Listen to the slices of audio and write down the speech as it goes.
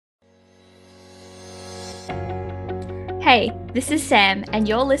Hey, this is Sam, and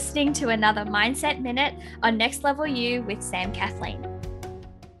you're listening to another Mindset Minute on Next Level You with Sam Kathleen.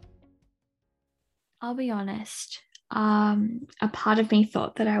 I'll be honest, a part of me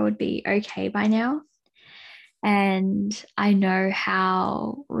thought that I would be okay by now. And I know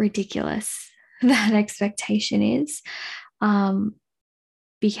how ridiculous that expectation is,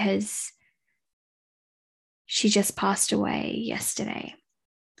 because she just passed away yesterday.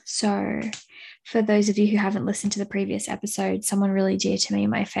 So, for those of you who haven't listened to the previous episode, someone really dear to me,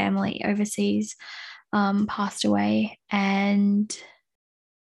 my family overseas, passed away, and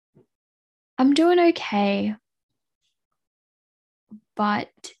I'm doing okay, but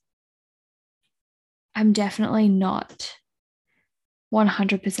I'm definitely not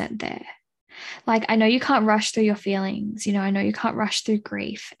 100% there. Like, I know you can't rush through your feelings, I know you can't rush through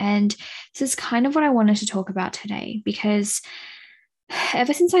grief. And this is kind of what I wanted to talk about today, because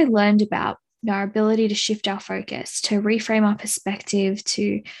ever since I learned about our ability to shift our focus, to reframe our perspective,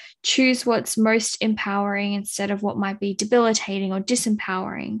 to choose what's most empowering instead of what might be debilitating or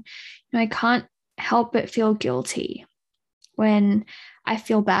disempowering, I can't help but feel guilty when I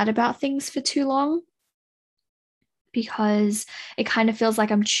feel bad about things for too long, because it kind of feels like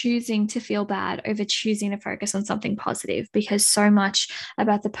I'm choosing to feel bad over choosing to focus on something positive, because so much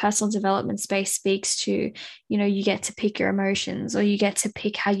about the personal development space speaks to, you get to pick your emotions, or you get to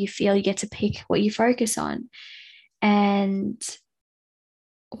pick how you feel, you get to pick what you focus on. And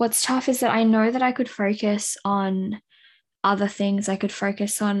what's tough is that I know that I could focus on other things, I could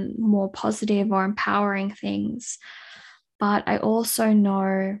focus on more positive or empowering things, but I also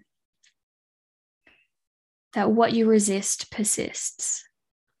know that what you resist persists.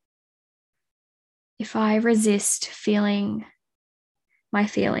 If I resist feeling my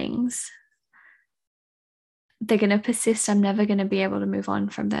feelings, they're going to persist. I'm never going to be able to move on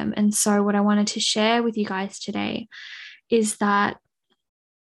from them. And so, what I wanted to share with you guys today is that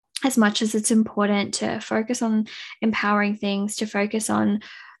as much as it's important to focus on empowering things, to focus on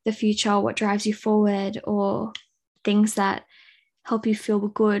the future, what drives you forward, or things that help you feel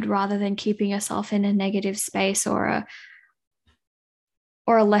good rather than keeping yourself in a negative space or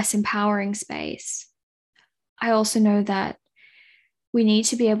a less empowering space, I also know that we need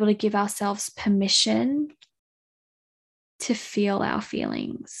to be able to give ourselves permission to feel our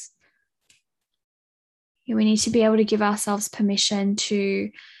feelings. We need to be able to give ourselves permission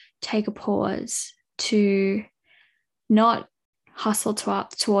to take a pause, to not hustle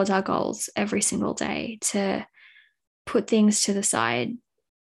towards our goals every single day, to put things to the side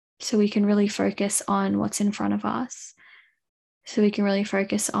so we can really focus on what's in front of us, so we can really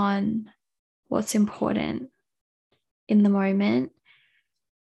focus on what's important in the moment.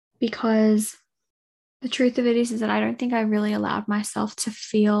 Because the truth of it is that I don't think I really allowed myself to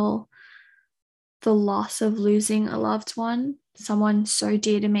feel the loss of losing a loved one, someone so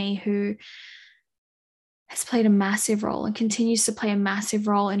dear to me who has played a massive role and continues to play a massive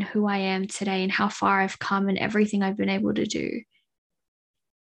role in who I am today and how far I've come and everything I've been able to do.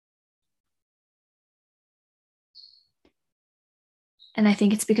 And I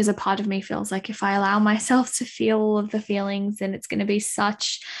think it's because a part of me feels like if I allow myself to feel all of the feelings, then it's going to be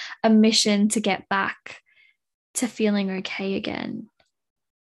such a mission to get back to feeling okay again.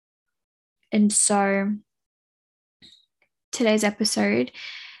 And so today's episode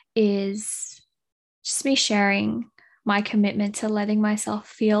is just me sharing my commitment to letting myself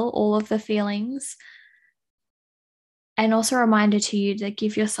feel all of the feelings, and also a reminder to you to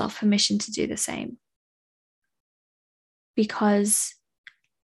give yourself permission to do the same. Because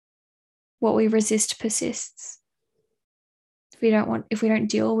what we resist persists. If we don't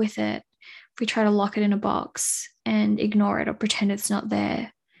deal with it, if we try to lock it in a box and ignore it or pretend it's not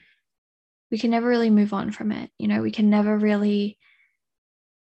there, we can never really move on from it. We can never really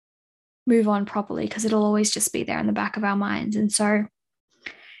move on properly because it'll always just be there in the back of our minds. And so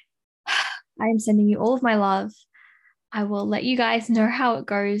I am sending you all of my love. I will let you guys know how it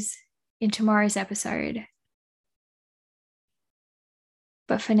goes in tomorrow's episode.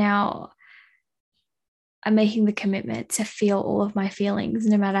 But for now, I'm making the commitment to feel all of my feelings,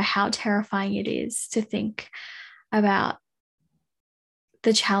 no matter how terrifying it is to think about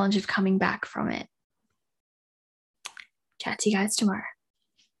the challenge of coming back from it. Chat to you guys tomorrow.